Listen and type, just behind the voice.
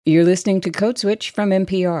You're listening to Code Switch from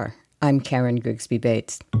NPR. I'm Karen Grigsby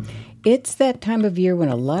Bates. It's that time of year when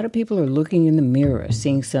a lot of people are looking in the mirror,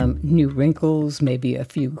 seeing some new wrinkles, maybe a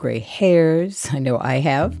few gray hairs. I know I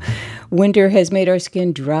have. Winter has made our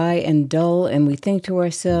skin dry and dull, and we think to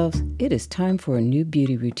ourselves, it is time for a new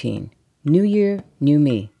beauty routine. New year, new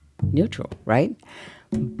me. Neutral, right?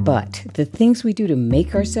 But the things we do to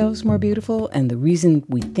make ourselves more beautiful and the reason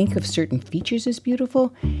we think of certain features as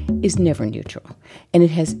beautiful is never neutral. And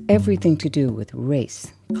it has everything to do with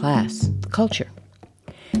race, class, culture.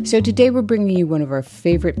 So today we're bringing you one of our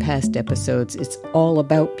favorite past episodes. It's all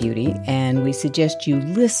about beauty, and we suggest you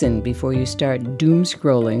listen before you start doom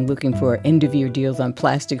scrolling looking for end-of-year deals on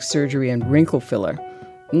plastic surgery and wrinkle filler.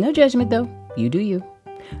 No judgment, though. You do you.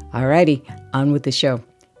 Alrighty, on with the show.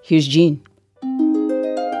 Here's Jean.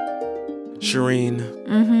 Shireen,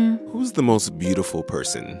 who's the most beautiful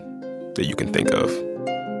person that you can think of?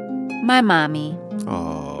 My mommy.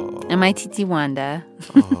 Oh. And my Titi Wanda.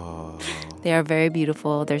 Oh. They are very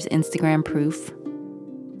beautiful. There's Instagram proof.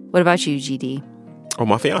 What about you, GD? Oh,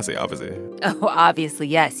 my fiance, obviously. Oh, obviously,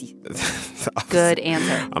 yes. Good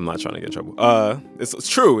answer. I'm not trying to get in trouble. It's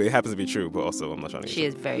true. It happens to be true, but also I'm not trying to get She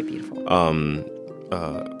in is very beautiful.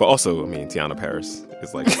 But also, I mean, Tiana Paris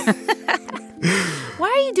is like... Why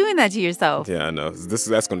are you doing that to yourself? Yeah, I know. That's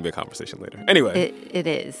going to be a conversation later. Anyway. It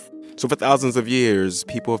is. So for thousands of years,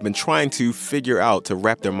 people have been trying to figure out, to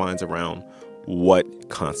wrap their minds around what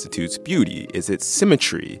constitutes beauty. Is it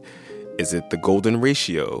symmetry? Is it the golden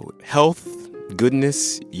ratio? Health?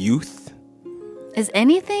 Goodness? Youth? Is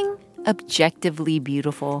anything objectively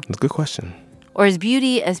beautiful? That's a good question. Or is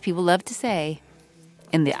beauty, as people love to say,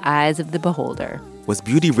 in the eyes of the beholder? Was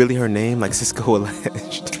beauty really her name, like Cisco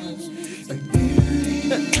alleged?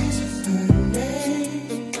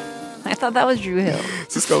 I thought that was Drew Hill.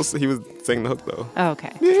 Cisco, he was singing the hook, though. Oh,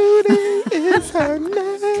 okay. Beauty is her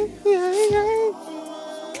name.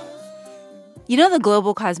 You know, the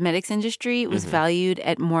global cosmetics industry was valued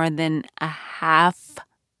at more than $500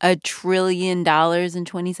 billion in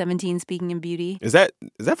 2017, speaking of beauty. Is that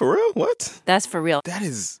for real? What? That's for real. That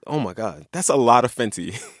is, oh my God. That's a lot of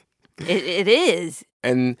Fenty. It is.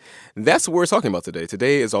 And that's what we're talking about today.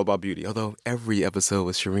 Today is all about beauty. Although every episode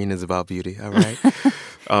with Shireen is about beauty, all right?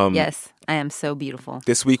 Yes, I am so beautiful.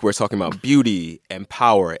 This week we're talking about beauty and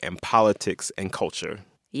power and politics and culture.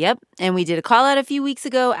 Yep, and we did a call out a few weeks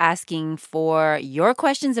ago asking for your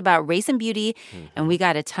questions about race and beauty, and we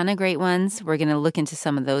got a ton of great ones. We're going to look into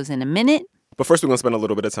some of those in a minute. But first we're going to spend a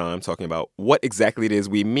little bit of time talking about what exactly it is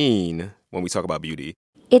we mean when we talk about beauty.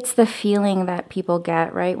 It's the feeling that people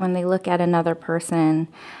get, right, when they look at another person,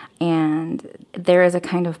 and there is a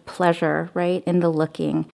kind of pleasure, right, in the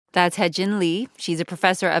looking. That's Hae-Jin Lee. She's a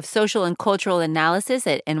professor of social and cultural analysis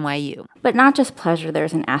at NYU. But not just pleasure,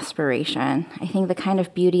 there's an aspiration. I think the kind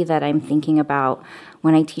of beauty that I'm thinking about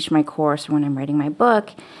when I teach my course or when I'm writing my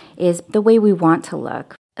book is the way we want to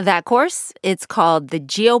look. That course, it's called The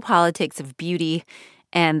Geopolitics of Beauty,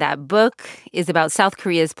 and that book is about South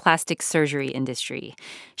Korea's plastic surgery industry.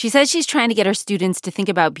 She says she's trying to get her students to think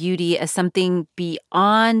about beauty as something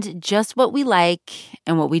beyond just what we like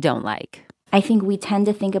and what we don't like. I think we tend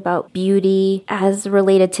to think about beauty as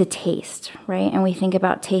related to taste, right? And we think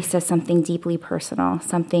about taste as something deeply personal,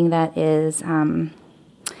 something that is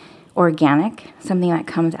organic, something that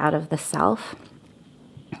comes out of the self.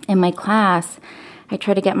 In my class, I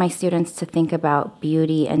try to get my students to think about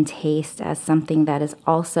beauty and taste as something that is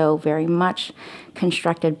also very much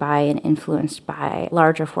constructed by and influenced by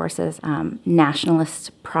larger forces,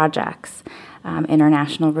 nationalist projects,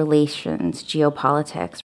 international relations,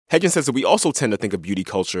 geopolitics. Hae-Jin says that we also tend to think of beauty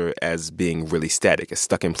culture as being really static, as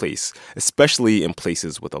stuck in place, especially in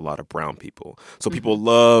places with a lot of brown people. So people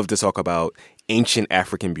love to talk about ancient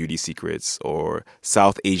African beauty secrets or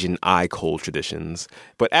South Asian eye cold traditions.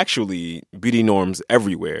 But actually, beauty norms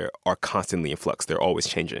everywhere are constantly in flux. They're always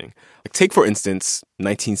changing. Like take, for instance,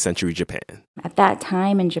 19th century Japan. At that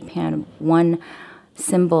time in Japan, one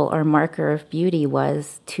symbol or marker of beauty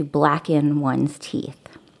was to blacken one's teeth.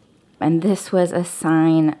 And this was a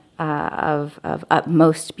sign of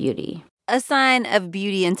utmost beauty. A sign of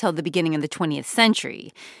beauty until the beginning of the 20th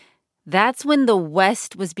century. That's when the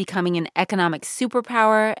West was becoming an economic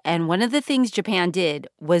superpower, and one of the things Japan did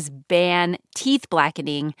was ban teeth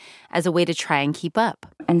blackening as a way to try and keep up.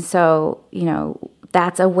 And so,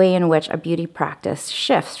 that's a way in which a beauty practice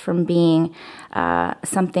shifts from being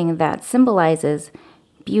something that symbolizes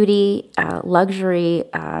beauty, luxury,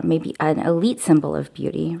 maybe an elite symbol of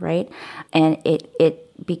beauty, right? And it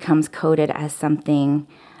becomes coded as something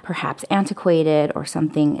perhaps antiquated or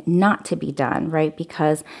something not to be done, right?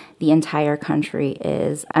 Because the entire country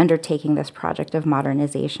is undertaking this project of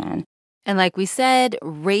modernization. And like we said,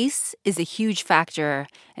 race is a huge factor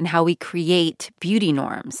in how we create beauty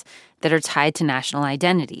norms that are tied to national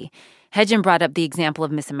identity. Hedgen brought up the example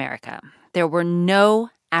of Miss America. There were no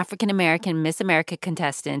African-American Miss America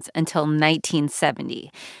contestants until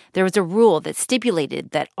 1970. There was a rule that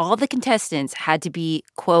stipulated that all the contestants had to be,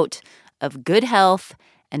 quote, of good health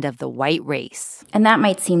and of the white race. And that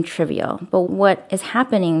might seem trivial, but what is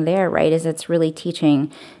happening there, right, is it's really teaching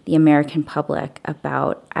the American public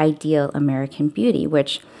about ideal American beauty,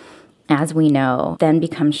 which, as we know, then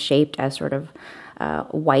becomes shaped as sort of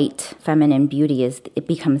white feminine beauty. It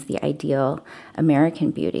becomes the ideal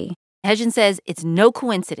American beauty. Hedgen says it's no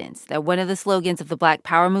coincidence that one of the slogans of the Black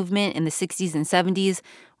Power movement in the 60s and 70s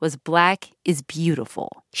was Black is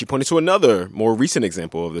beautiful. She pointed to another, more recent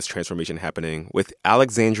example of this transformation happening with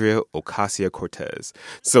Alexandria Ocasio-Cortez.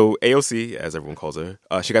 So AOC, as everyone calls her,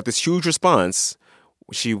 she got this huge response.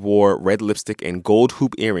 She wore red lipstick and gold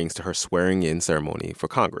hoop earrings to her swearing-in ceremony for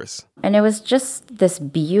Congress. And it was just this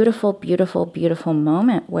beautiful, beautiful, beautiful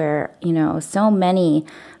moment where, so many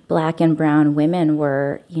Black and brown women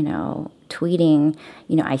were, tweeting,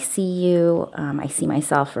 I see you, I see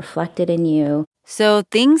myself reflected in you. So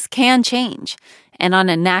things can change, and on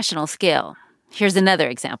a national scale. Here's another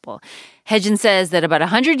example. Hedgen says that about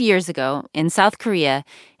 100 years ago in South Korea,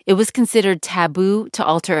 it was considered taboo to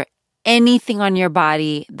alter anything on your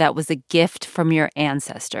body that was a gift from your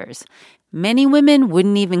ancestors. Many women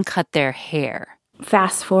wouldn't even cut their hair.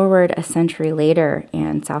 Fast forward a century later,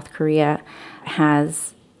 and South Korea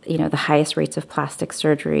has the highest rates of plastic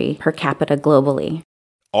surgery per capita globally.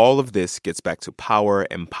 All of this gets back to power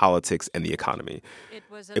and politics and the economy.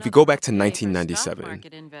 If we go back to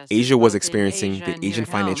 1997, Asia was experiencing the Asian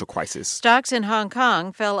financial crisis. Stocks in Hong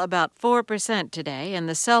Kong fell about 4% today, and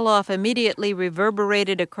the sell-off immediately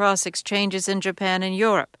reverberated across exchanges in Japan and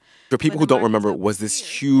Europe. For people who don't remember, it was this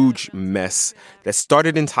huge mess that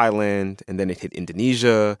started in Thailand, and then it hit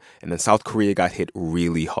Indonesia, and then South Korea got hit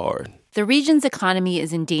really hard. The region's economy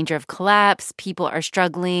is in danger of collapse. People are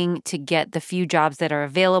struggling to get the few jobs that are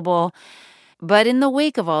available. But in the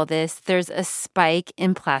wake of all this, there's a spike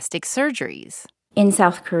in plastic surgeries. In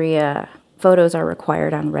South Korea, photos are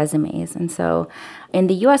required on resumes. And so in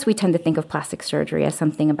the U.S., we tend to think of plastic surgery as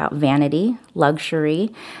something about vanity,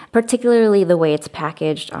 luxury, particularly the way it's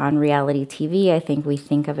packaged on reality TV. I think we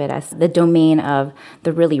think of it as the domain of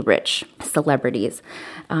the really rich celebrities.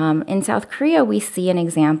 In South Korea, we see an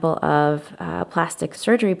example of plastic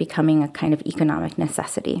surgery becoming a kind of economic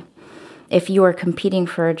necessity. If you are competing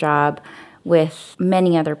for a job with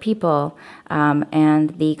many other people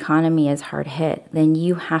and the economy is hard hit, then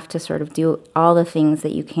you have to sort of do all the things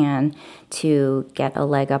that you can to get a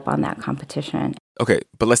leg up on that competition. Okay,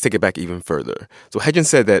 but let's take it back even further. So Hedgen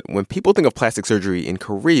said that when people think of plastic surgery in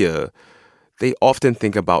Korea, they often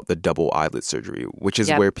think about the double eyelid surgery, which is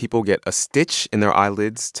where people get a stitch in their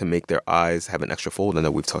eyelids to make their eyes have an extra fold. I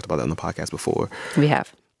know we've talked about that on the podcast before. We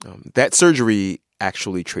have. That surgery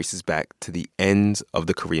actually traces back to the end of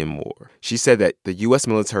the Korean War. She said that the U.S.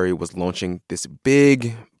 military was launching this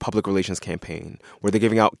big public relations campaign where they're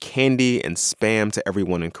giving out candy and Spam to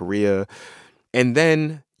everyone in Korea. And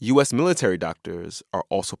then U.S. military doctors are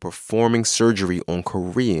also performing surgery on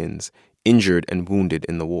Koreans injured and wounded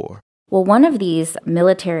in the war. Well, one of these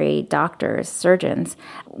military doctors, surgeons,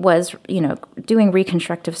 was, doing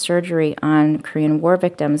reconstructive surgery on Korean war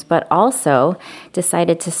victims, but also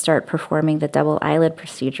decided to start performing the double eyelid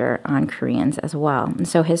procedure on Koreans as well. And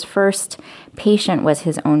so his first patient was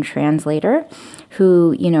his own translator,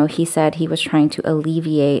 who, he said he was trying to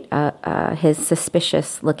alleviate his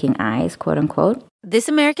suspicious-looking eyes, quote unquote. This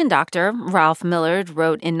American doctor, Ralph Millard,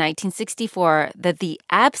 wrote in 1964 that the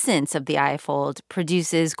absence of the eye fold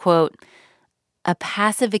produces, quote, a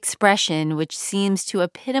passive expression which seems to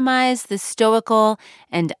epitomize the stoical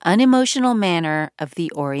and unemotional manner of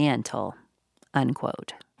the Oriental,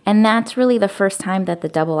 unquote. And that's really the first time that the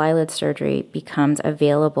double eyelid surgery becomes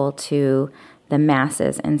available to the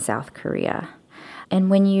masses in South Korea. And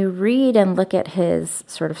when you read and look at his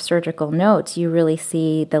sort of surgical notes, you really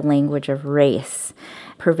see the language of race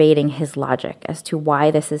pervading his logic as to why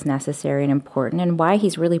this is necessary and important and why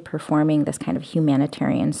he's really performing this kind of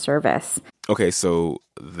humanitarian service. Okay, so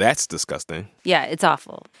that's disgusting. Yeah, it's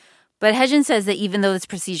awful. But Hedgen says that even though this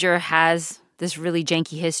procedure has this really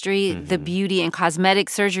janky history, the beauty and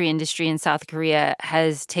cosmetic surgery industry in South Korea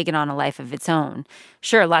has taken on a life of its own.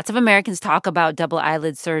 Sure, lots of Americans talk about double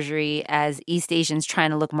eyelid surgery as East Asians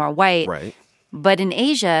trying to look more white. Right. But in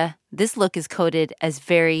Asia, this look is coded as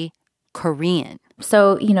very Korean.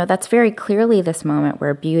 So, that's very clearly this moment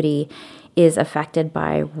where beauty is affected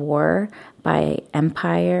by war, by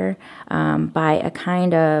empire, by a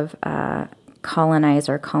kind of colonized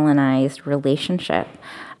relationship.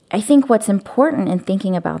 I think what's important in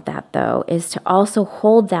thinking about that, though, is to also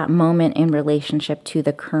hold that moment in relationship to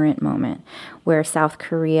the current moment, where South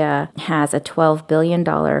Korea has a $12 billion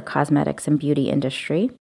cosmetics and beauty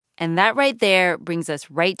industry. And that right there brings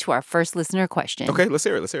us right to our first listener question. Okay, let's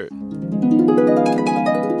hear it.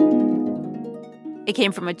 It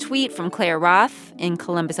came from a tweet from Claire Roth in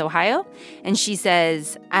Columbus, Ohio. And she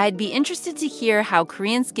says, I'd be interested to hear how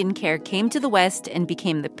Korean skincare came to the West and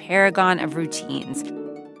became the paragon of routines.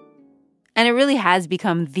 And it really has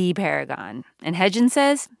become the paragon. And Haejin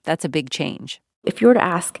says that's a big change. If you were to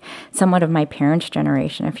ask someone of my parents'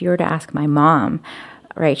 generation, if you were to ask my mom,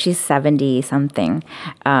 right, she's 70-something,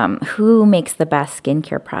 who makes the best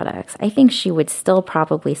skincare products, I think she would still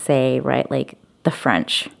probably say, right, like the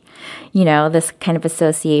French. This kind of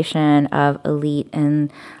association of elite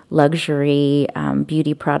and luxury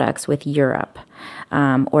beauty products with Europe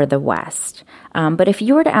or the West. But if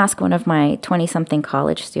you were to ask one of my 20-something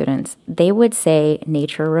college students, they would say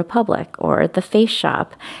Nature Republic or The Face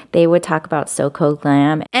Shop. They would talk about Soko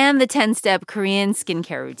Glam. And the 10-step Korean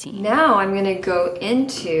skincare routine. Now I'm going to go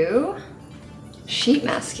into sheet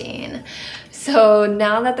masking. So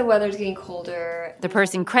now that the weather's getting colder... The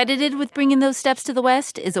person credited with bringing those steps to the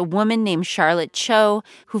West is a woman named Charlotte Cho,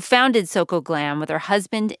 who founded Soko Glam with her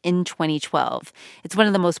husband in 2012. It's one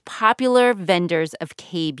of the most popular vendors of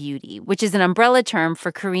K-beauty, which is an umbrella term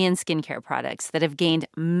for Korean skincare products that have gained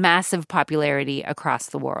massive popularity across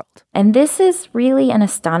the world. And this is really an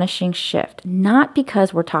astonishing shift, not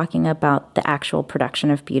because we're talking about the actual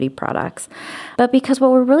production of beauty products, but because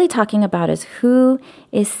what we're really talking about is who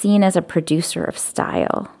is seen as a producer of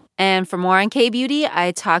style. And for more on K-beauty,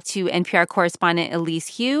 I talked to NPR correspondent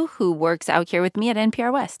Elise Hu, who works out here with me at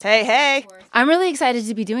NPR West. Hey. I'm really excited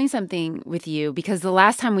to be doing something with you because the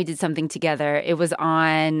last time we did something together, it was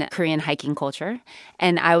on Korean hiking culture.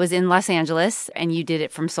 And I was in Los Angeles, and you did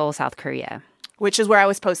it from Seoul, South Korea. Which is where I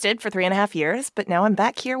was posted for 3.5 years, but now I'm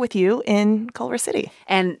back here with you in Culver City.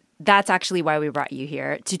 And that's actually why we brought you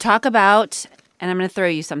here, to talk about... And I'm going to throw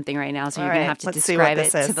you something right now, so you're going to have to describe it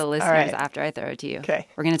to the listeners after I throw it to you. Okay.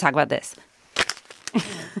 We're going to talk about this.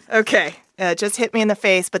 Okay. It just hit me in the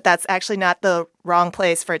face, but that's actually not the wrong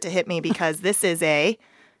place for it to hit me because this is a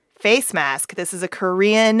face mask. This is a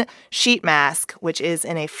Korean sheet mask, which is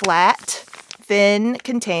in a flat, thin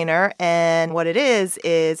container. And what it is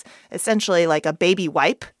essentially like a baby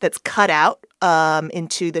wipe that's cut out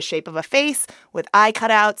into the shape of a face with eye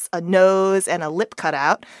cutouts, a nose, and a lip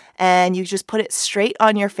cutout. And you just put it straight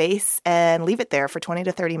on your face and leave it there for 20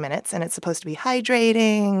 to 30 minutes. And it's supposed to be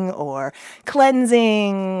hydrating or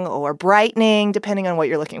cleansing or brightening, depending on what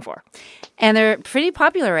you're looking for. And they're pretty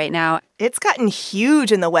popular right now. It's gotten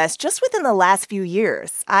huge in the West just within the last few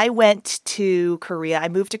years. I went to Korea. I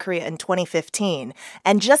moved to Korea in 2015.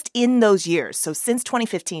 And just in those years, so since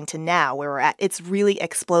 2015 to now where we're at, it's really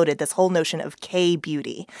exploded, this whole notion of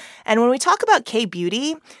K-beauty. And when we talk about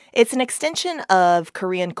K-beauty, it's an extension of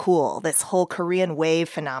Korean cool, this whole Korean wave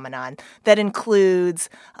phenomenon that includes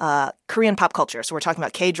Korean pop culture. So we're talking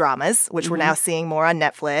about K-dramas, which we're now seeing more on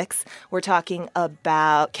Netflix. We're talking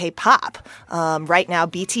about K-pop. Right now,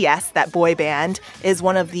 BTS, that boy band, is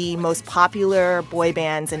one of the most popular boy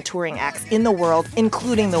bands and touring acts in the world,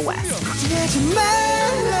 including the West.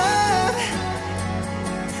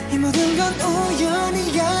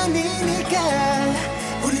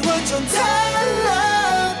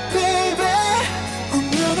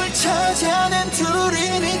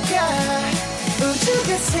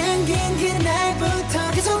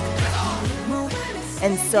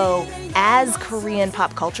 And so as Korean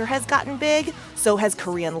pop culture has gotten big, so has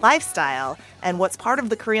Korean lifestyle. And what's part of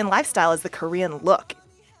the Korean lifestyle is the Korean look.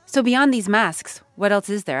 So beyond these masks, what else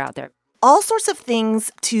is there out there? All sorts of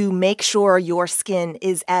things to make sure your skin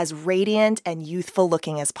is as radiant and youthful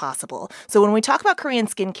looking as possible. So when we talk about Korean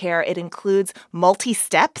skincare, it includes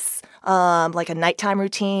multi-steps, like a nighttime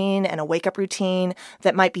routine and a wake-up routine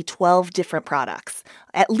that might be 12 different products,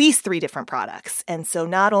 at least 3 different products. And so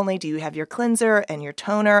not only do you have your cleanser and your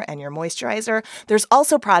toner and your moisturizer, there's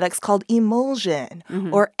also products called emulsion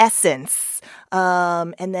or essence,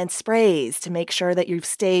 and then sprays to make sure that you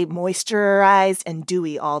stay moisturized and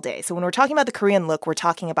dewy all day. So when we're talking about the Korean look, we're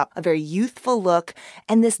talking about a very youthful look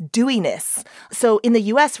and this dewiness. So in the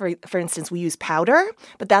U.S., for instance, we use powder,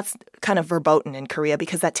 but that's kind of verboten in Korea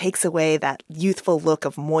because that takes away that youthful look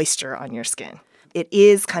of moisture on your skin. it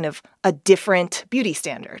is kind of a different beauty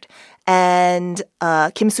standard. And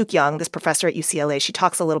Kim Suk-young, this professor at UCLA, she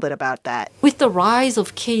talks a little bit about that. With the rise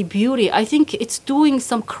of K-beauty, I think it's doing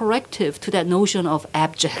some corrective to that notion of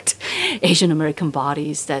abject Asian American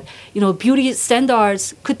bodies, that, beauty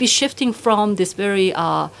standards could be shifting from this very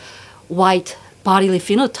white bodily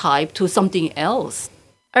phenotype to something else.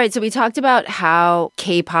 All right, so we talked about how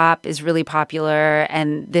K-pop is really popular,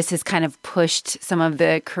 and this has kind of pushed some of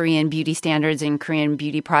the Korean beauty standards and Korean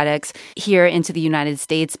beauty products here into the United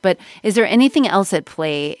States. But is there anything else at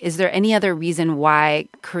play? Is there any other reason why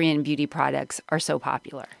Korean beauty products are so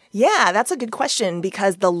popular? Yeah, that's a good question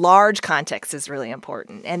because the large context is really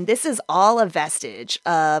important. And this is all a vestige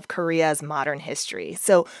of Korea's modern history.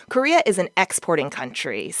 So Korea is an exporting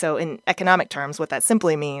country. So in economic terms, what that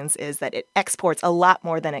simply means is that it exports a lot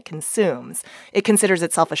more than it consumes. It considers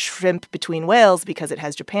itself a shrimp between whales because it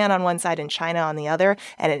has Japan on one side and China on the other,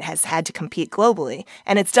 and it has had to compete globally.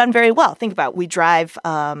 And it's done very well. Think about it. We drive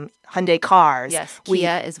Hyundai cars. Yes,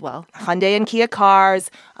 Kia as well. Hyundai and Kia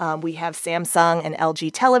cars. We have Samsung and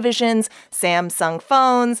LG televisions, Samsung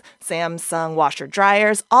phones, Samsung washer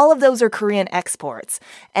dryers. All of those are Korean exports.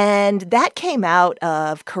 And that came out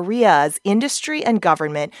of Korea's industry and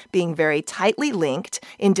government being very tightly linked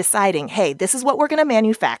in deciding, hey, this is what we're going to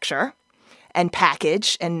manufacture and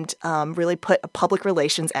package and really put a public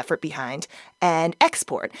relations effort behind and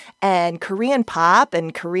export. And Korean pop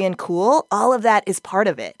and Korean cool, all of that is part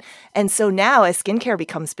of it. And so now as skincare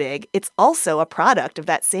becomes big, it's also a product of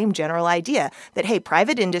that same general idea that, hey,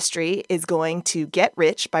 private industry is going to get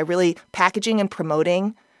rich by really packaging and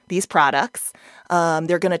promoting these products.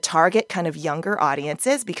 They're going to target kind of younger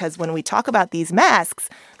audiences because when we talk about these masks,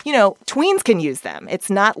 tweens can use them. It's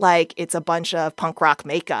not like it's a bunch of punk rock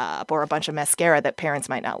makeup or a bunch of mascara that parents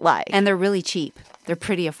might not like. And they're really cheap. They're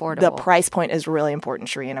pretty affordable. The price point is really important,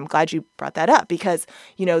 Shireen. I'm glad you brought that up because,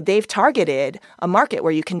 they've targeted a market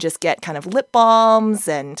where you can just get kind of lip balms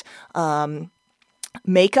and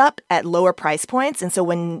makeup at lower price points. And so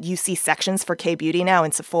when you see sections for K-beauty now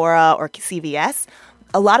in Sephora or CVS,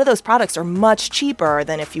 a lot of those products are much cheaper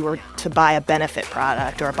than if you were to buy a Benefit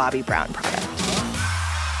product or a Bobbi Brown product.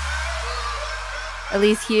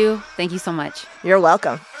 Elise Hu, thank you so much. You're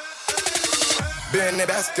welcome. Been in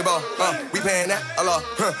basketball, we paying that a lot.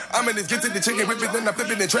 I'm in this get to the chicken whip it, then I flip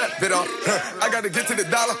it and trap it off. I gotta get to the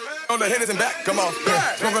dollar on the hitters and back, come on.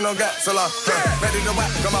 Smoking on gas, so long. Ready to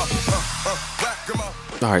whack, come on. Whack, come on.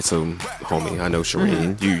 All right, so homie, I know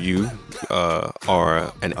Shireen, you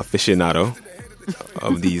are an aficionado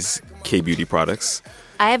of these K-beauty products.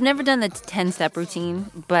 I have never done the 10-step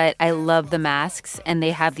routine, but I love the masks, and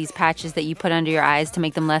they have these patches that you put under your eyes to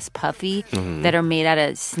make them less puffy that are made out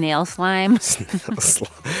of snail slime.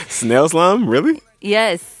 Snail slime? Really?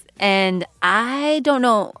 Yes. And I don't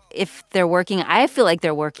know if they're working. I feel like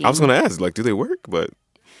they're working. I was going to ask, do they work? But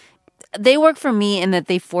they work for me in that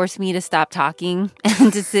they force me to stop talking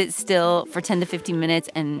and to sit still for 10 to 15 minutes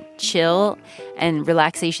and chill. And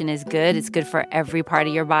relaxation is good. It's good for every part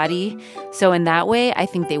of your body. So in that way, I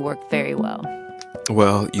think they work very well.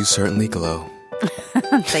 Well, you certainly glow.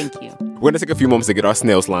 Thank you. We're going to take a few moments to get our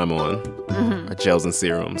snail slime on, our gels and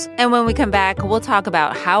serums. And when we come back, we'll talk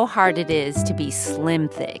about how hard it is to be slim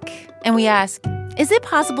thick. And we ask, is it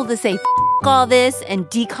possible to say all this and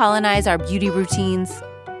decolonize our beauty routines?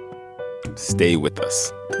 Stay with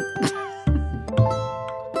us.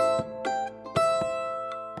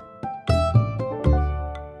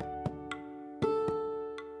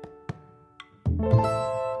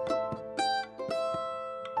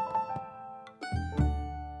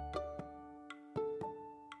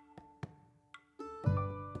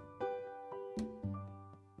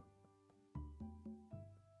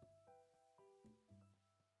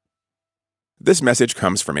 This message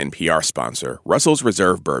comes from NPR sponsor Russell's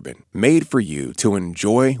Reserve Bourbon, made for you to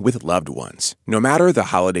enjoy with loved ones. No matter the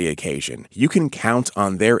holiday occasion, you can count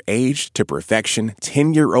on their aged to perfection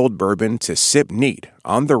 10-year-old bourbon to sip neat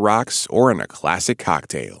on the rocks or in a classic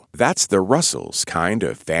cocktail. That's the Russell's kind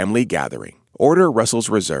of family gathering. Order Russell's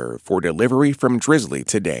Reserve for delivery from Drizzly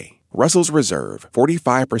today. Russell's Reserve,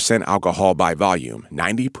 45% alcohol by volume,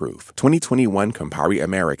 90 proof, 2021 Campari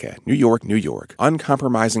America, New York, New York.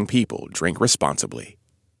 Uncompromising people drink responsibly.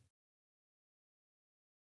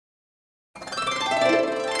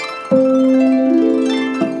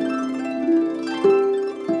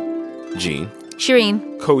 Gene.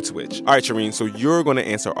 Shireen. Code switch. All right, Shireen, so you're going to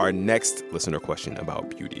answer our next listener question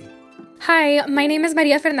about beauty. Hi, my name is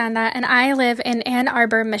Maria Fernanda, and I live in Ann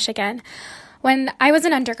Arbor, Michigan. When I was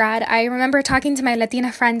an undergrad, I remember talking to my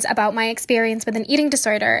Latina friends about my experience with an eating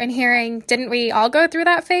disorder and hearing, didn't we all go through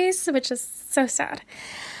that phase? Which is so sad.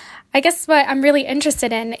 I guess what I'm really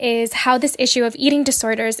interested in is how this issue of eating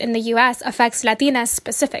disorders in the U.S. affects Latinas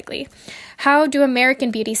specifically. How do American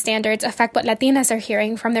beauty standards affect what Latinas are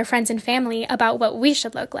hearing from their friends and family about what we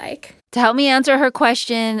should look like? To help me answer her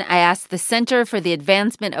question, I asked the Center for the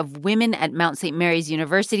Advancement of Women at Mount St. Mary's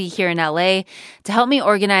University here in LA to help me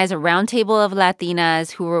organize a roundtable of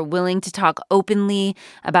Latinas who were willing to talk openly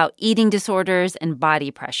about eating disorders and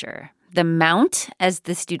body pressure. The Mount, as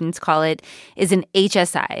the students call it, is an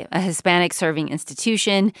HSI, a Hispanic serving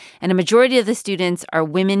institution, and a majority of the students are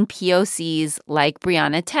women POCs like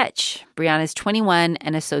Brianna Tech. Brianna's 21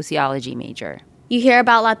 and a sociology major. You hear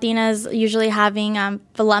about Latinas usually having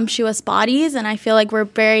voluptuous bodies, and I feel like we're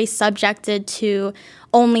very subjected to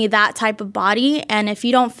only that type of body. And if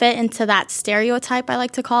you don't fit into that stereotype, I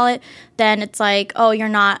like to call it, then it's like, oh, you're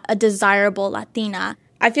not a desirable Latina.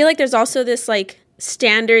 I feel like there's also this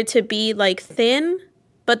standard to be thin,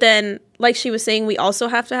 but then like she was saying, we also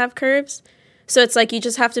have to have curves. So it's you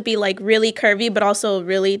just have to be really curvy, but also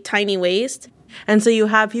really tiny waist. And so you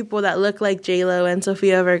have people that look like J-Lo and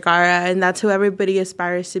Sofia Vergara, and that's who everybody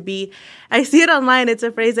aspires to be. I see it online. It's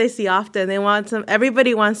a phrase I see often.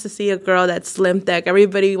 Everybody wants to see a girl that's slim thick.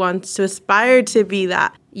 Everybody wants to aspire to be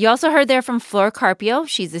that. You also heard there from Flor Carpio.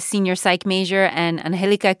 She's a senior psych major, and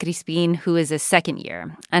Angelica Crispin, who is a second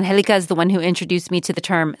year. Angelica is the one who introduced me to the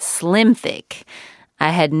term slim thick. I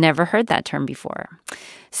had never heard that term before.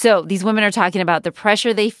 So these women are talking about the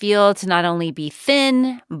pressure they feel to not only be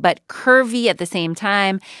thin, but curvy at the same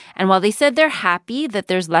time. And while they said they're happy that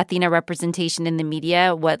there's Latina representation in the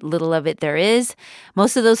media, what little of it there is,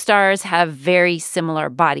 most of those stars have very similar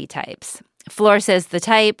body types. Flor says the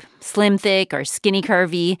type, slim thick or skinny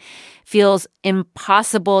curvy, feels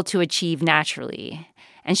impossible to achieve naturally.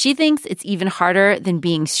 And she thinks it's even harder than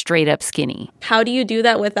being straight up skinny. How do you do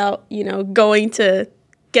that without, going to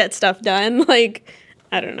get stuff done?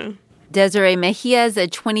 I don't know. Desiree Mejia is a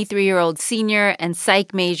 23-year-old senior and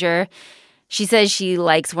psych major. She says she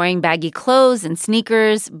likes wearing baggy clothes and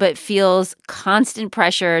sneakers, but feels constant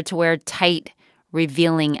pressure to wear tight,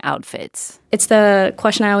 revealing outfits. It's the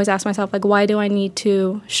question I always ask myself, why do I need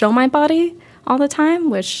to show my body all the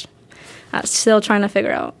time? Which I'm still trying to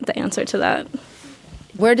figure out the answer to that.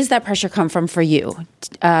 Where does that pressure come from for you?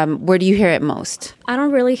 Where do you hear it most? I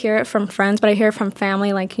don't really hear it from friends, but I hear it from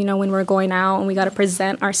family. When we're going out and we got to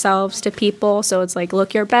present ourselves to people. So it's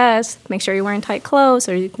look your best, make sure you're wearing tight clothes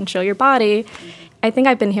so you can show your body. I think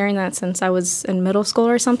I've been hearing that since I was in middle school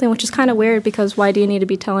or something, which is kind of weird because why do you need to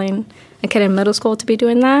be telling a kid in middle school to be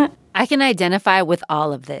doing that? I can identify with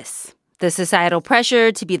all of this. The societal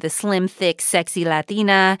pressure to be the slim, thick, sexy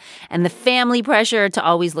Latina, and the family pressure to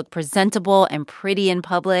always look presentable and pretty in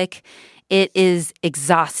public. It is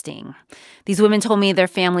exhausting. These women told me their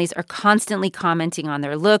families are constantly commenting on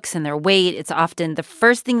their looks and their weight. It's often the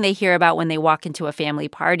first thing they hear about when they walk into a family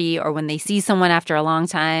party or when they see someone after a long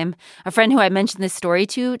time. A friend who I mentioned this story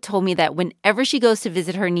to told me that whenever she goes to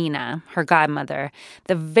visit her Nina, her godmother,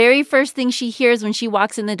 the very first thing she hears when she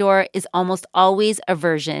walks in the door is almost always a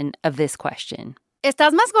version of this question.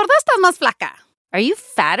 ¿Estás más gorda o estás más flaca? Are you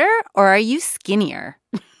fatter or are you skinnier?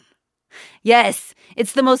 Yes,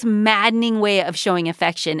 it's the most maddening way of showing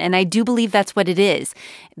affection, and I do believe that's what it is,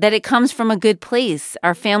 that it comes from a good place.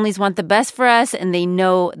 Our families want the best for us, and they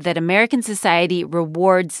know that American society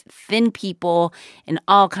rewards thin people in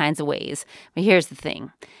all kinds of ways. But here's the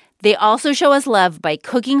thing. They also show us love by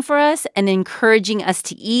cooking for us and encouraging us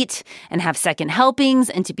to eat and have second helpings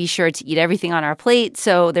and to be sure to eat everything on our plate.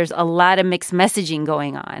 So there's a lot of mixed messaging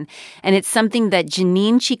going on. And it's something that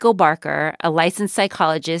Janine Chico Barker, a licensed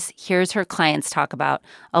psychologist, hears her clients talk about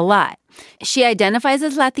a lot. She identifies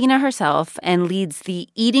as Latina herself and leads the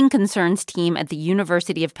Eating Concerns team at the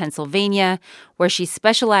University of Pennsylvania, where she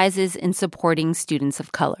specializes in supporting students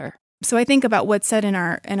of color. So I think about what's said in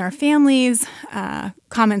our families,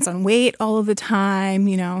 comments on weight all of the time,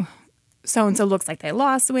 so-and-so looks like they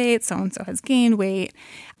lost weight, so-and-so has gained weight.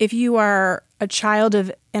 If you are a child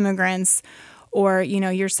of immigrants or,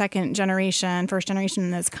 you're second generation, first generation in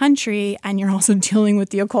this country, and you're also dealing with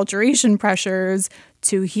the acculturation pressures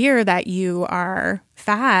to hear that you are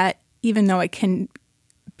fat, even though it can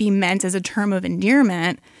be meant as a term of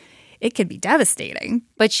endearment, it could be devastating.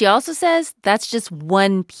 But she also says that's just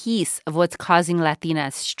one piece of what's causing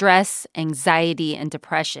Latinas stress, anxiety, and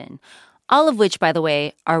depression, all of which, by the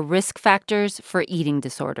way, are risk factors for eating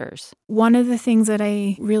disorders. One of the things that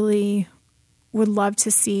I really would love to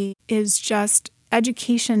see is just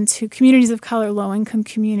education to communities of color, low-income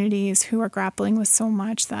communities who are grappling with so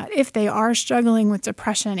much that if they are struggling with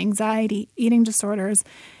depression, anxiety, eating disorders,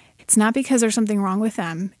 it's not because there's something wrong with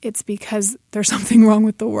them. It's because there's something wrong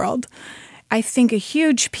with the world. I think a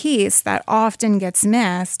huge piece that often gets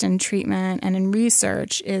missed in treatment and in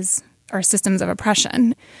research is our systems of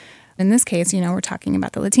oppression. In this case, we're talking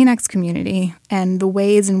about the Latinx community and the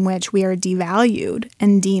ways in which we are devalued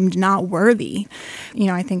and deemed not worthy.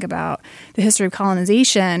 I think about the history of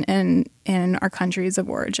colonization in our countries of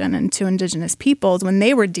origin and to indigenous peoples when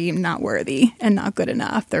they were deemed not worthy and not good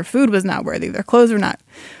enough. Their food was not worthy. Their clothes were not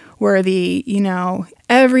worthy.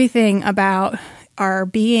 Everything about our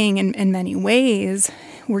being in many ways,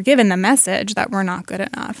 we're given the message that we're not good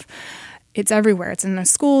enough. It's everywhere. It's in the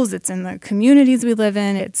schools. It's in the communities we live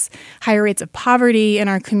in. It's higher rates of poverty in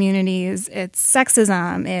our communities. It's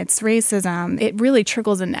sexism. It's racism. It really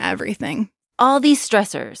trickles into everything. All these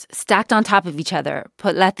stressors stacked on top of each other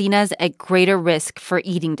put Latinas at greater risk for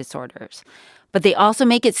eating disorders. But they also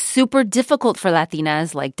make it super difficult for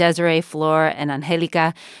Latinas like Desiree, Flor, and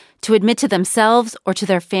Angelica to admit to themselves or to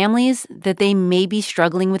their families that they may be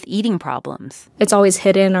struggling with eating problems. It's always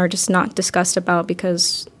hidden or just not discussed about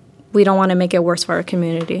because we don't want to make it worse for our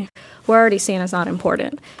community. We're already seen as not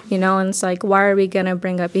important, and it's like, why are we going to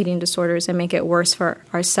bring up eating disorders and make it worse for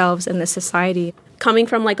ourselves and the society? Coming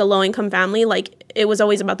from a low-income family, it was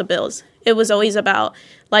always about the bills. It was always about,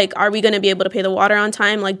 are we going to be able to pay the water on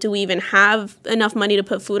time? Do we even have enough money to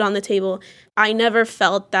put food on the table? I never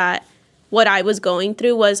felt that what I was going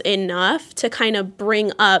through was enough to kind of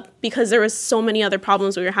bring up because there was so many other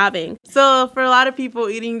problems we were having. So for a lot of people,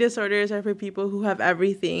 eating disorders are for people who have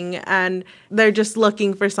everything and they're just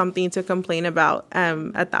looking for something to complain about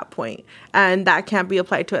at that point. And that can't be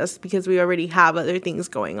applied to us because we already have other things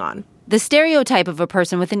going on. The stereotype of a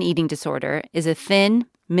person with an eating disorder is a thin,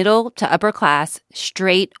 middle to upper class,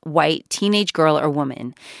 straight, white teenage girl or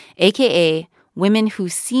woman, aka women who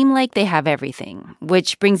seem like they have everything,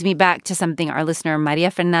 which brings me back to something our listener Maria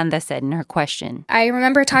Fernanda said in her question. I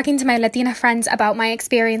remember talking to my Latina friends about my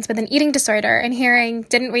experience with an eating disorder and hearing,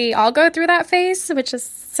 didn't we all go through that phase? Which is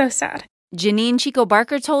so sad. Janine Chico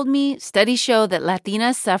Barker told me studies show that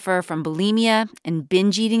Latinas suffer from bulimia and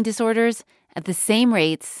binge eating disorders at the same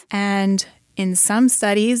rates. And in some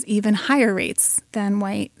studies, even higher rates than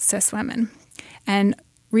white cis women. And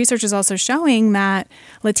research is also showing that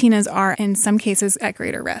Latinas are, in some cases, at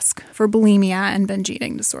greater risk for bulimia and binge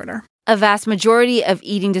eating disorder. A vast majority of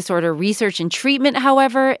eating disorder research and treatment,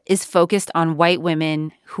 however, is focused on white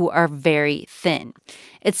women who are very thin.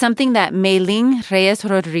 It's something that Meilin Reyes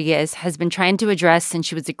Rodriguez has been trying to address since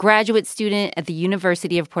she was a graduate student at the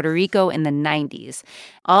University of Puerto Rico in the 90s.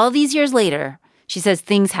 All these years later, she says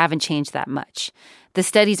things haven't changed that much. The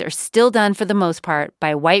studies are still done for the most part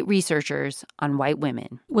by white researchers on white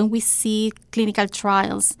women. When we see clinical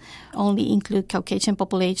trials only include Caucasian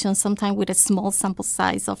populations, sometimes with a small sample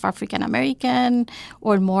size of African American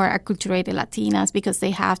or more acculturated Latinas because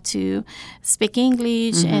they have to speak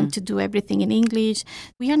English and to do everything in English,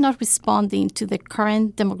 we are not responding to the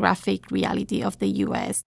current demographic reality of the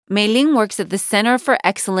U.S. Meilin works at the Center for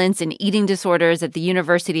Excellence in Eating Disorders at the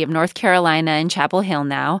University of North Carolina in Chapel Hill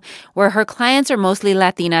now, where her clients are mostly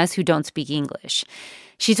Latinas who don't speak English.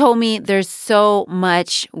 She told me there's so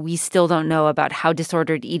much we still don't know about how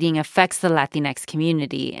disordered eating affects the Latinx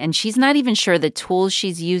community, and she's not even sure the tools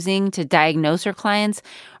she's using to diagnose her clients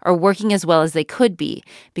are working as well as they could be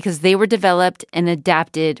because they were developed and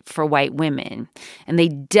adapted for white women. And they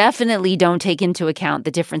definitely don't take into account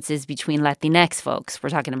the differences between Latinx folks. We're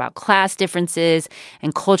talking about class differences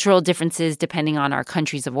and cultural differences depending on our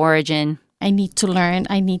countries of origin. I need to learn.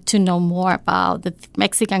 I need to know more about the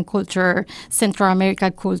Mexican culture, Central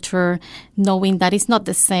American culture, knowing that it's not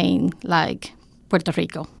the same like Puerto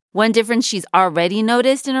Rico. One difference she's already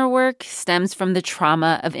noticed in her work stems from the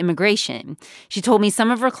trauma of immigration. She told me some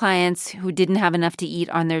of her clients who didn't have enough to eat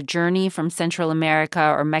on their journey from Central America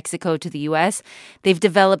or Mexico to the U.S., they've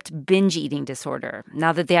developed binge eating disorder.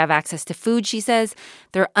 Now that they have access to food, she says,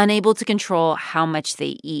 they're unable to control how much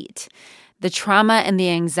they eat. The trauma and the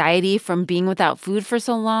anxiety from being without food for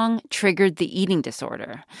so long triggered the eating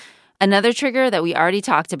disorder. Another trigger that we already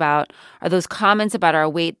talked about are those comments about our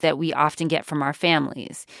weight that we often get from our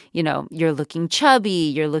families. You're looking chubby,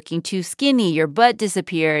 you're looking too skinny, your butt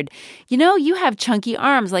disappeared. You have chunky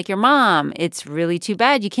arms like your mom. It's really too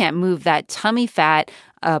bad you can't move that tummy fat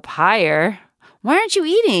up higher. Why aren't you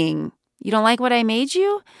eating? You don't like what I made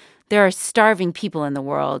you? There are starving people in the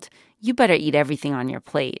world. You better eat everything on your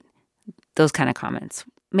plate. Those kind of comments.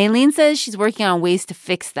 Meilin says she's working on ways to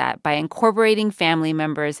fix that by incorporating family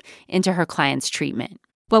members into her clients' treatment.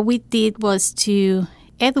 What we did was to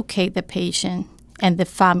educate the patient and the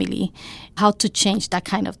family, how to change that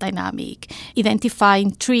kind of dynamic,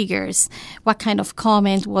 identifying triggers, what kind of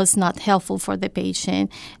comment was not helpful for the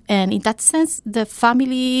patient. And in that sense, the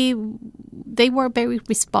family, they were very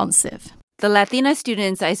responsive. The Latina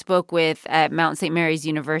students I spoke with at Mount St. Mary's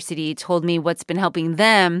University told me what's been helping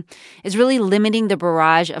them is really limiting the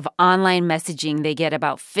barrage of online messaging they get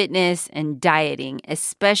about fitness and dieting,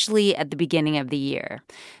 especially at the beginning of the year.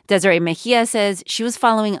 Desiree Mejia says she was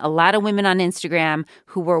following a lot of women on Instagram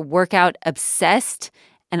who were workout obsessed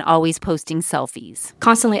and always posting selfies.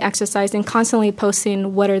 Constantly exercising, constantly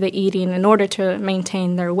posting what are they eating in order to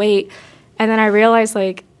maintain their weight. And then I realized,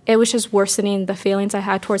 it was just worsening the feelings I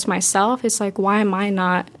had towards myself. It's why am I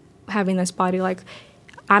not having this body?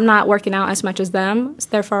 I'm not working out as much as them.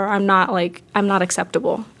 Therefore, I'm not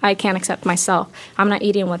acceptable. I can't accept myself. I'm not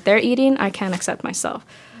eating what they're eating. I can't accept myself.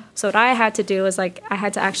 So what I had to do is I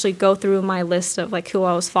had to actually go through my list of who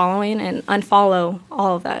I was following and unfollow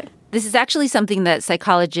all of that. This is actually something that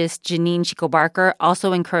psychologist Janine Chico Barker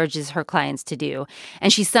also encourages her clients to do.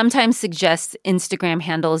 And she sometimes suggests Instagram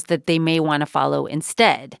handles that they may want to follow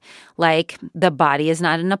instead, like The Body Is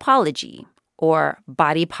Not an Apology, or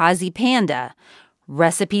Body Posy Panda,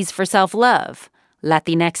 Recipes for Self-Love,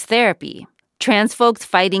 Latinx Therapy, Trans Folks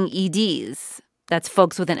Fighting EDs. That's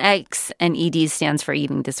folks with an X, and ED stands for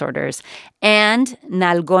eating disorders. And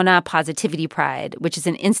Nalgona Positivity Pride, which is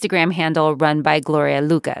an Instagram handle run by Gloria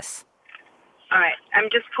Lucas. All right, I'm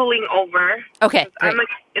just pulling over. Okay, great. I'm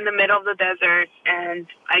in the middle of the desert, and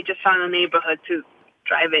I just found a neighborhood to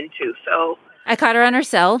drive into, so... I caught her on her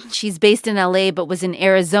cell. She's based in LA, but was in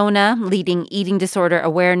Arizona leading eating disorder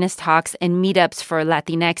awareness talks and meetups for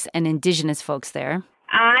Latinx and indigenous folks there.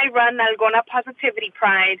 I run Nalgona Positivity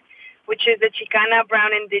Pride, which is a Chicana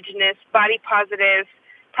Brown Indigenous body positive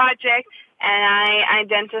project, and I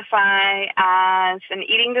identify as an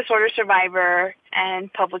eating disorder survivor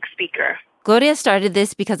and public speaker. Gloria started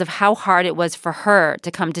this because of how hard it was for her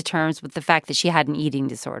to come to terms with the fact that she had an eating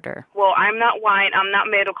disorder. Well, I'm not white, I'm not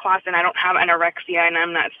middle class, and I don't have anorexia, and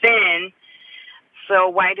I'm not thin, so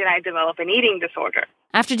why did I develop an eating disorder?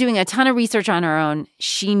 After doing a ton of research on her own,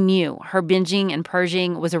 she knew her binging and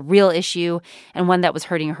purging was a real issue and one that was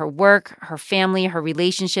hurting her work, her family, her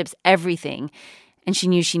relationships, everything. And she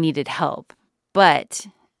knew she needed help. But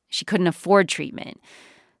she couldn't afford treatment.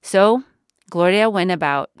 So Gloria went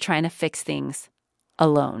about trying to fix things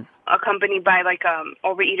alone. Accompanied by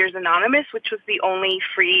Overeaters Anonymous, which was the only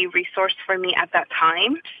free resource for me at that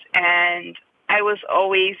time. And I was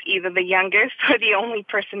always either the youngest or the only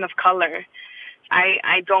person of color.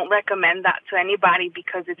 I don't recommend that to anybody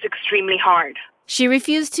because it's extremely hard. She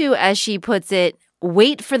refused to, as she puts it,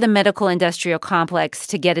 wait for the medical industrial complex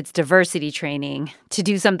to get its diversity training to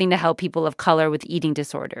do something to help people of color with eating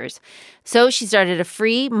disorders. So she started a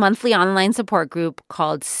free monthly online support group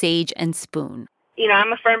called Sage and Spoon.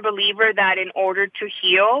 I'm a firm believer that in order to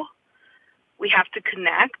heal, we have to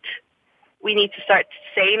connect. We need to start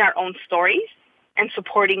saying our own stories and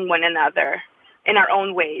supporting one another in our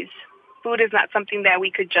own ways. Food is not something that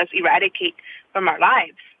we could just eradicate from our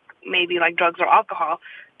lives, maybe like drugs or alcohol.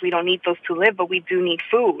 We don't need those to live, but we do need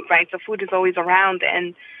food, right? So food is always around,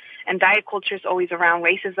 and diet culture is always around.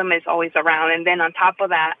 Racism is always around. And then on top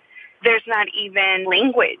of that, there's not even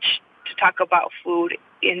language to talk about food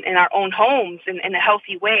in our own homes in a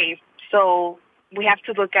healthy way. So we have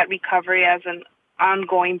to look at recovery as an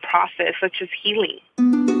ongoing process, such as healing.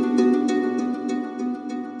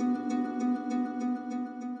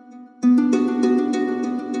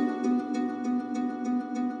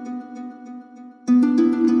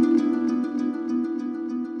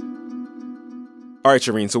 All right,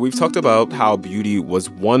 Shireen, so we've talked about how beauty was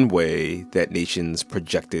one way that nations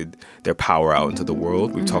projected their power out into the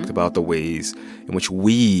world. We've talked about the ways in which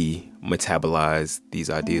we metabolize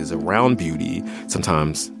these ideas around beauty,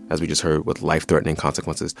 sometimes, as we just heard, with life-threatening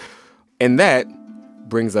consequences. And that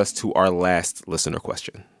brings us to our last listener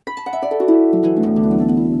question.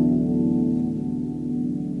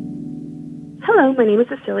 Hello, my name is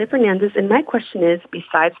Cecilia Fernandez, and my question is,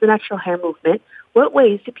 besides the natural hair movement, what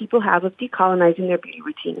ways do people have of decolonizing their beauty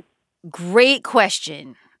routine? Great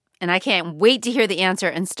question. And I can't wait to hear the answer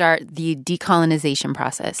and start the decolonization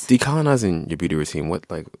process. Decolonizing your beauty routine,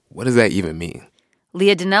 what does that even mean?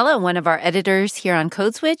 Leah Donnella, one of our editors here on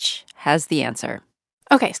Code Switch, has the answer.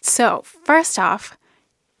 Okay, so first off,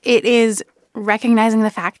 it is recognizing the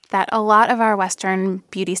fact that a lot of our Western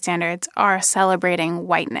beauty standards are celebrating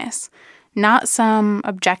whiteness. Not some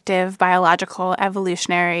objective, biological,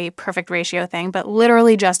 evolutionary, perfect ratio thing, but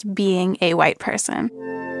literally just being a white person.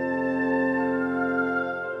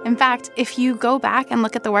 In fact, if you go back and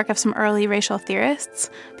look at the work of some early racial theorists,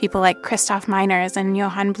 people like Christoph Meiners and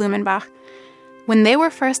Johann Blumenbach, when they were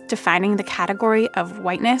first defining the category of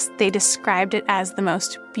whiteness, they described it as the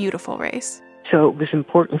most beautiful race. So it was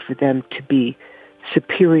important for them to be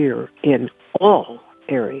superior in all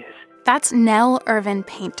areas. That's Nell Irvin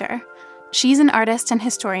Painter. She's an artist and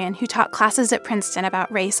historian who taught classes at Princeton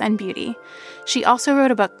about race and beauty. She also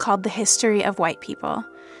wrote a book called The History of White People.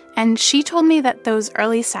 And she told me that those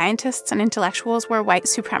early scientists and intellectuals were white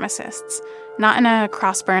supremacists, not in a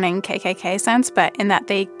cross-burning KKK sense, but in that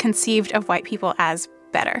they conceived of white people as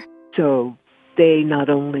better. So they not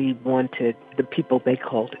only wanted the people they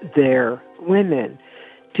called their women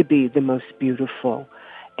to be the most beautiful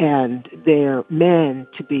and their men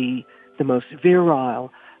to be the most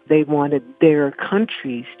virile, they wanted their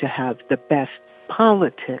countries to have the best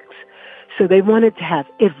politics. So they wanted to have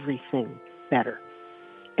everything better.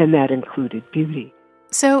 And that included beauty.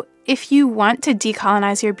 So if you want to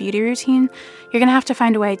decolonize your beauty routine, you're going to have to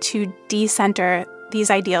find a way to decenter these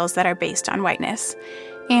ideals that are based on whiteness.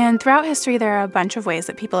 And throughout history, there are a bunch of ways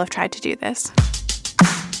that people have tried to do this.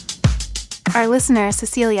 Our listener,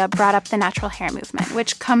 Cecilia, brought up the natural hair movement,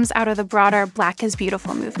 which comes out of the broader Black is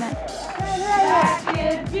Beautiful movement. Black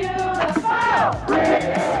is beautiful!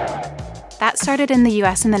 That started in the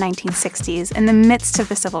U.S. in the 1960s, in the midst of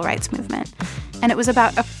the Civil Rights Movement. And it was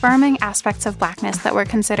about affirming aspects of Blackness that were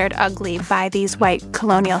considered ugly by these white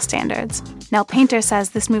colonial standards. Nell Painter says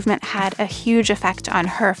this movement had a huge effect on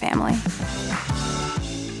her family.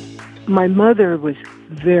 My mother was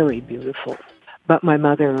very beautiful, but my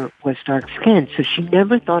mother was dark-skinned, so she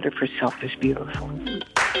never thought of herself as beautiful.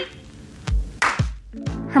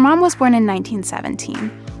 Her mom was born in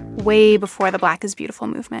 1917, way before the Black is Beautiful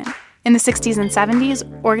movement. In the 60s and 70s,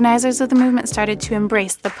 organizers of the movement started to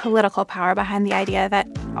embrace the political power behind the idea that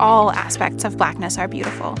all aspects of Blackness are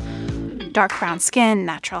beautiful. Dark brown skin,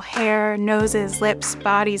 natural hair, noses, lips,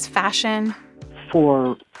 bodies, fashion.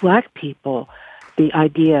 For Black people, the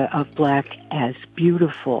idea of Black as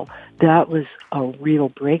beautiful, that was a real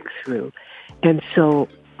breakthrough. And so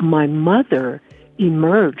my mother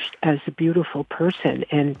emerged as a beautiful person,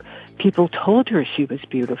 and people told her she was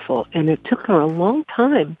beautiful, and it took her a long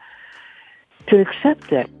time to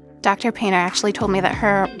accept it. Dr. Painter actually told me that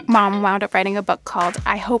her mom wound up writing a book called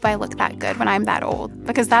I Hope I Look That Good When I'm That Old,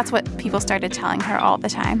 because that's what people started telling her all the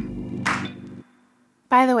time.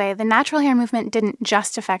 By the way, the natural hair movement didn't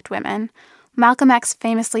just affect women. Malcolm X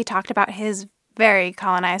famously talked about his very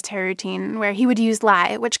colonized hair routine, where he would use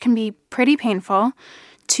lye, which can be pretty painful,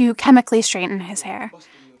 to chemically straighten his hair.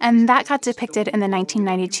 And that got depicted in the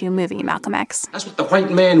 1992 movie Malcolm X. That's what the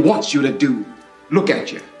white man wants you to do. Look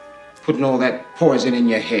at you, putting all that poison in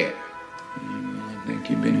your hair. I think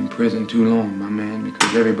you've been in prison too long, my man,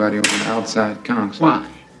 because everybody on the outside counts. Why?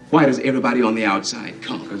 Why does everybody on the outside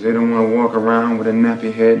count? Because they don't want to walk around with a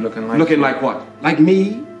nappy head looking like... Looking like what? Like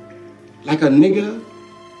me? Like a nigger?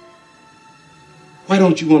 Why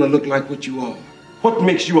don't you want to look like what you are? What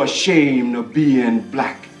makes you ashamed of being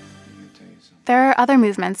black? There are other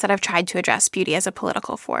movements that have tried to address beauty as a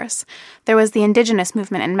political force. There was the indigenous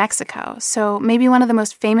movement in Mexico, so maybe one of the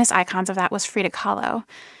most famous icons of that was Frida Kahlo.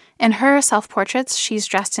 In her self-portraits, she's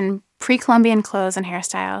dressed in pre-Columbian clothes and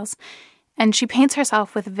hairstyles, and she paints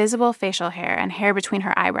herself with visible facial hair and hair between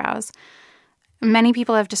her eyebrows. Many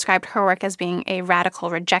people have described her work as being a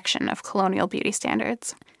radical rejection of colonial beauty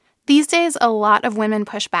standards. These days, a lot of women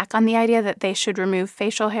push back on the idea that they should remove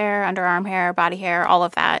facial hair, underarm hair, body hair, all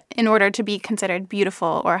of that, in order to be considered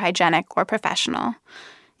beautiful or hygienic or professional.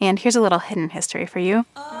 And here's a little hidden history for you.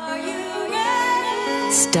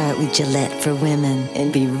 Start with Gillette for women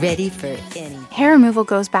and be ready for any. Hair removal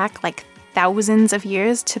goes back like thousands of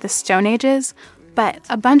years to the Stone Ages, but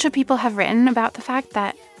a bunch of people have written about the fact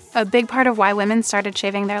that a big part of why women started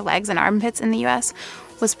shaving their legs and armpits in the U.S.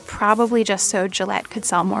 was probably just so Gillette could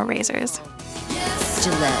sell more razors.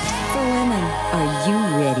 Gillette for women. Are you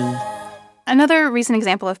ready? Another recent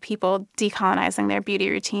example of people decolonizing their beauty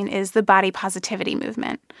routine is the body positivity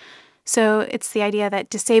movement. So it's the idea that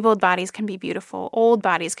disabled bodies can be beautiful, old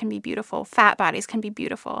bodies can be beautiful, fat bodies can be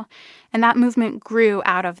beautiful. And that movement grew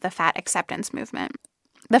out of the fat acceptance movement.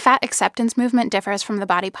 The fat acceptance movement differs from the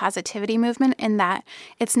body positivity movement in that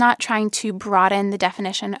it's not trying to broaden the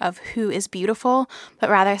definition of who is beautiful, but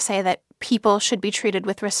rather say that people should be treated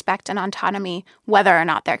with respect and autonomy whether or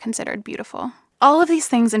not they're considered beautiful. All of these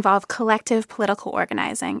things involve collective political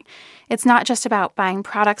organizing. It's not just about buying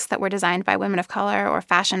products that were designed by women of color or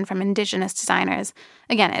fashion from indigenous designers.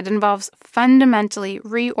 Again, it involves fundamentally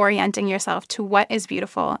reorienting yourself to what is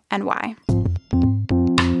beautiful and why.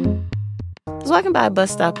 was walking by a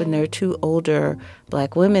bus stop and there were two older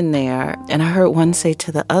Black women there. And I heard one say to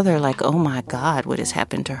the other, like, oh my God, what has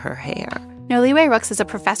happened to her hair? Noliwe Rooks is a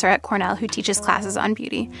professor at Cornell who teaches classes on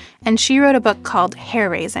beauty. And she wrote a book called Hair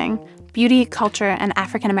Raising: Beauty, Culture, and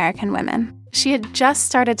African American Women. She had just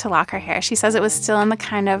started to lock her hair. She says it was still in the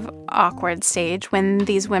kind of awkward stage when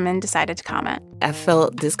these women decided to comment. I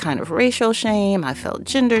felt this kind of racial shame. I felt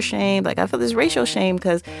gender shame. Like, I felt this racial shame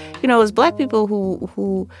because, you know, it was Black people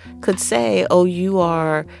who could say, oh, you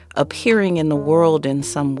are appearing in the world in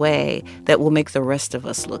some way that will make the rest of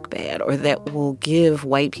us look bad, or that will give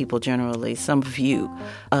white people generally some view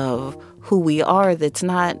of who we are that's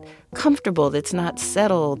not comfortable, that's not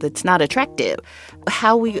settled, that's not attractive.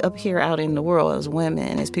 How we appear out in the world as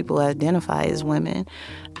women, as people who identify as women,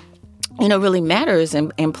 you know, really matters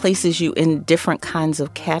and places you in different kinds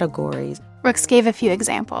of categories. Rooks gave a few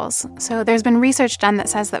examples. So there's been research done that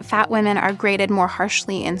says that fat women are graded more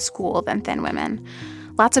harshly in school than thin women.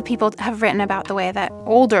 Lots of people have written about the way that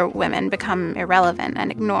older women become irrelevant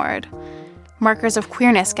and ignored. Markers of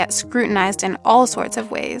queerness get scrutinized in all sorts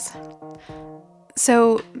of ways.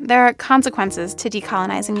 So there are consequences to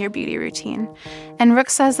decolonizing your beauty routine. And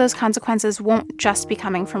Rooks says those consequences won't just be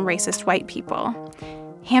coming from racist white people.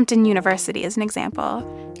 Hampton University is an example.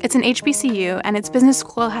 It's an HBCU, and its business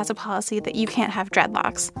school has a policy that you can't have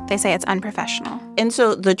dreadlocks. They say it's unprofessional. And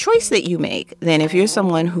so the choice that you make, then, if you're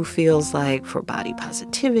someone who feels like for body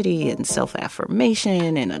positivity and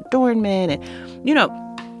self-affirmation and adornment, and, you know,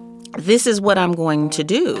 this is what I'm going to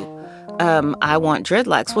do. I want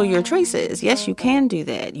dreadlocks. Well, your choice is, yes, you can do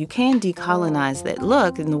that. You can decolonize that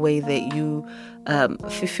look in the way that you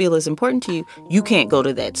feel is important to you. You can't go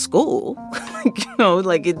to that school. You know,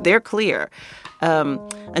 like, they're clear.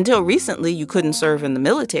 Until recently, you couldn't serve in the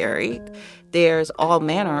military. There's all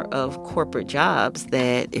manner of corporate jobs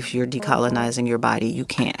that if you're decolonizing your body, you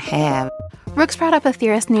can't have. Rooks brought up a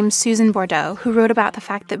theorist named Susan Bordeaux, who wrote about the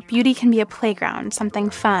fact that beauty can be a playground,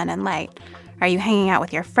 something fun and light. Are you hanging out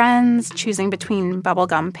with your friends, choosing between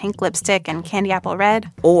bubblegum pink lipstick and candy apple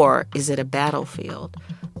red? Or is it a battlefield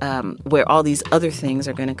where all these other things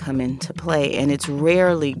are going to come into play, and it's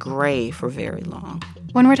rarely gray for very long?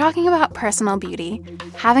 When we're talking about personal beauty,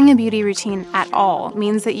 having a beauty routine at all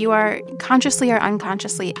means that you are consciously or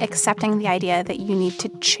unconsciously accepting the idea that you need to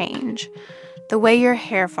change. The way your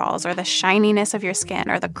hair falls, or the shininess of your skin,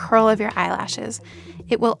 or the curl of your eyelashes,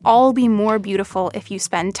 it will all be more beautiful if you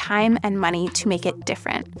spend time and money to make it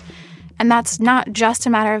different. And that's not just a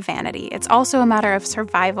matter of vanity. It's also a matter of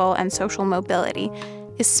survival and social mobility,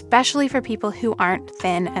 especially for people who aren't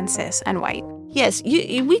thin and cis and white. Yes,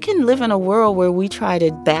 we can live in a world where we try to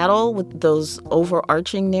battle with those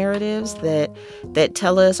overarching narratives that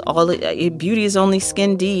tell us beauty is only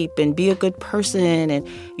skin deep and be a good person. And,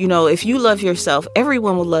 you know, if you love yourself,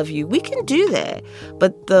 everyone will love you. We can do that.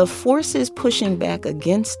 But the forces pushing back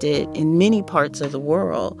against it in many parts of the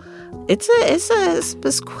world, it's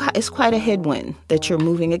quite a headwind that you're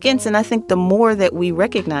moving against. And I think the more that we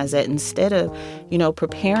recognize that, instead of, you know,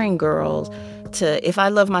 preparing girls to, if I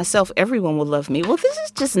love myself, everyone will love me. Well, this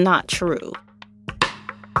is just not true.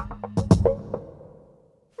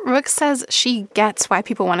 Rooks says she gets why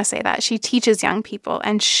people want to say that. She teaches young people,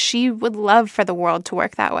 and she would love for the world to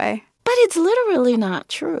work that way. But it's literally not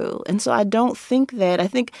true. And so I don't think that. I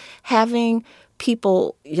think having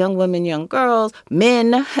people, young women, young girls,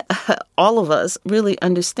 men, all of us really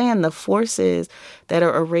understand the forces that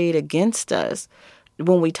are arrayed against us.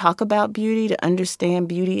 When we talk about beauty, to understand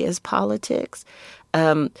beauty as politics,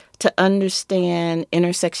 to understand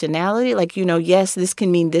intersectionality, like, you know, yes, this can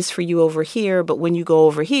mean this for you over here, but when you go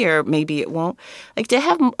over here, maybe it won't. Like, to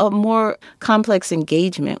have a more complex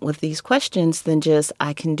engagement with these questions than just,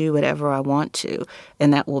 I can do whatever I want to,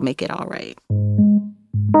 and that will make it all right.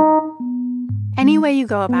 Any way you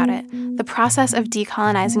go about it, the process of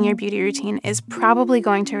decolonizing your beauty routine is probably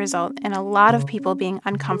going to result in a lot of people being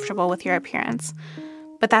uncomfortable with your appearance.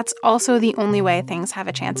 But that's also the only way things have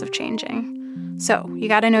a chance of changing. So, you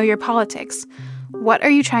gotta know your politics. What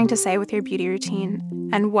are you trying to say with your beauty routine,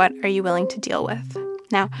 and what are you willing to deal with?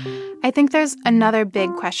 Now, I think there's another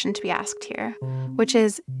big question to be asked here, which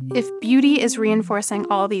is, if beauty is reinforcing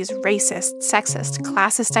all these racist, sexist,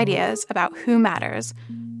 classist ideas about who matters,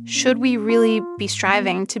 should we really be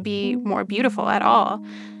striving to be more beautiful at all?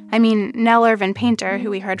 I mean, Nell Irvin Painter,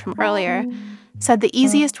 who we heard from earlier, said the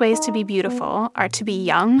easiest ways to be beautiful are to be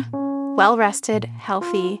young, well-rested,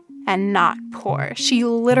 healthy, and not poor. She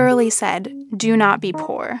literally said, do not be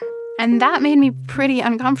poor. And that made me pretty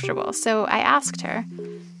uncomfortable, so I asked her,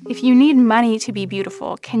 if you need money to be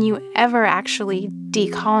beautiful, can you ever actually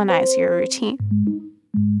decolonize your routine?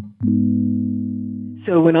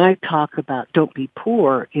 So when I talk about don't be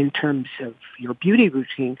poor in terms of your beauty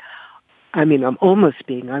routine, I mean, I'm almost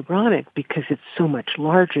being ironic because it's so much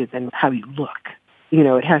larger than how you look. You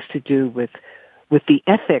know, it has to do with the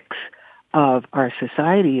ethics of our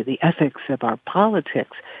society, the ethics of our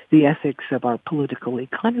politics, the ethics of our political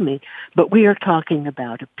economy, but we are talking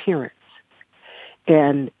about appearance.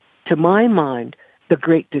 And to my mind, the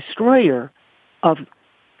great destroyer of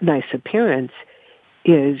nice appearance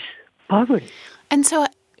is poverty. And so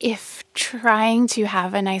if trying to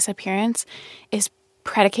have a nice appearance is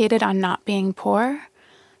predicated on not being poor,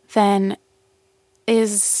 then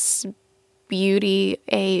is beauty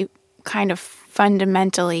a kind of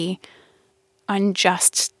fundamentally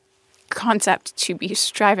unjust concept to be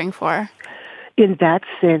striving for? In that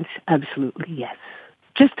sense, absolutely yes.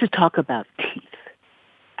 Just to talk about teeth,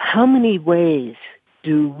 how many ways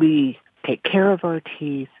do we take care of our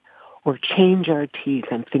teeth or change our teeth?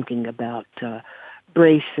 I'm thinking about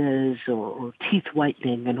braces or teeth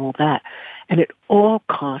whitening and all that. And it all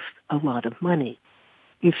costs a lot of money.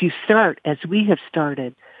 If you start, as we have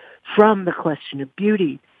started, from the question of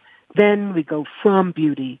beauty, then we go from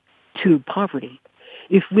beauty to poverty.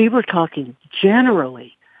 If we were talking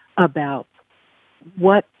generally about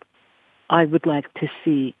what I would like to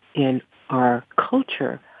see in our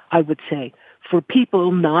culture, I would say for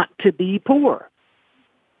people not to be poor.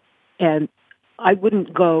 And I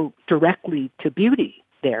wouldn't go directly to beauty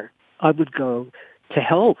there. I would go to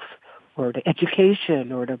health or to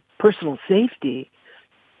education or to personal safety.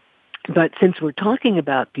 But since we're talking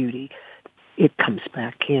about beauty, it comes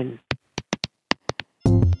back in.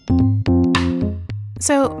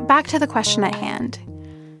 So back to the question at hand.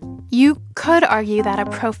 You could argue that a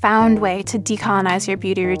profound way to decolonize your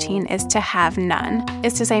beauty routine is to have none,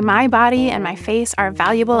 is to say my body and my face are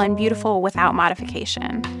valuable and beautiful without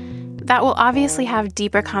modification. That will obviously have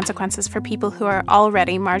deeper consequences for people who are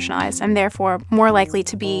already marginalized and therefore more likely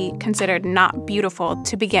to be considered not beautiful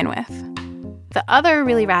to begin with. The other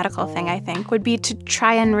really radical thing, I think, would be to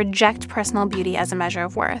try and reject personal beauty as a measure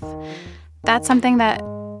of worth. That's something that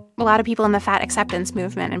a lot of people in the fat acceptance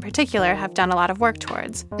movement in particular have done a lot of work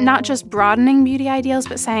towards. Not just broadening beauty ideals,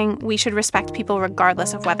 but saying we should respect people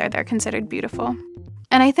regardless of whether they're considered beautiful.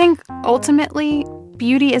 And I think ultimately,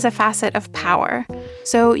 beauty is a facet of power.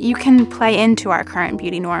 So you can play into our current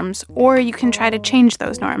beauty norms, or you can try to change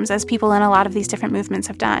those norms, as people in a lot of these different movements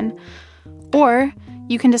have done. Or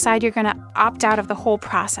you can decide you're going to opt out of the whole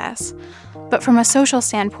process. But from a social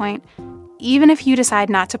standpoint, even if you decide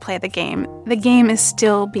not to play the game is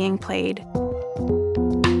still being played.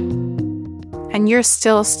 And you're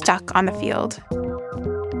still stuck on the field.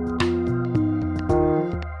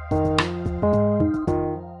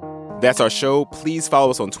 That's our show. Please follow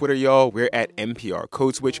us on Twitter, y'all. We're at NPR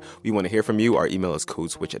Code Switch. We want to hear from you. Our email is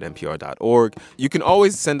codeswitch@npr.org. You can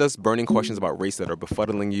always send us burning questions about race that are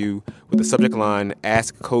befuddling you with the subject line,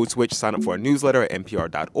 Ask Code Switch. Sign up for our newsletter at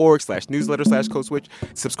npr.org/newsletter/Code Switch.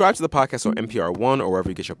 Subscribe to the podcast on NPR One or wherever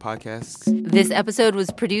you get your podcasts. This episode was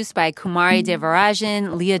produced by Kumari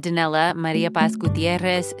Devarajan, Leah Dinella, Maria Paz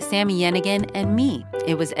Gutierrez, Sammy Yenigan, and me.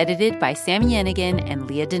 It was edited by Sammy Yenigan and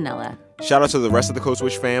Leah Dinella. Shout out to the rest of the Code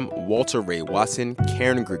Switch fam: Walter Ray Watson,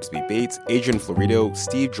 Karen Grigsby Bates, Adrian Florido,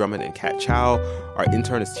 Steve Drummond, and Kat Chow. Our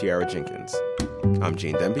intern is Tiara Jenkins. I'm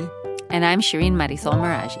Gene Demby. And I'm Shireen Marisol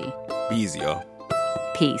Meraji. Be easy, y'all.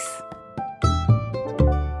 Peace.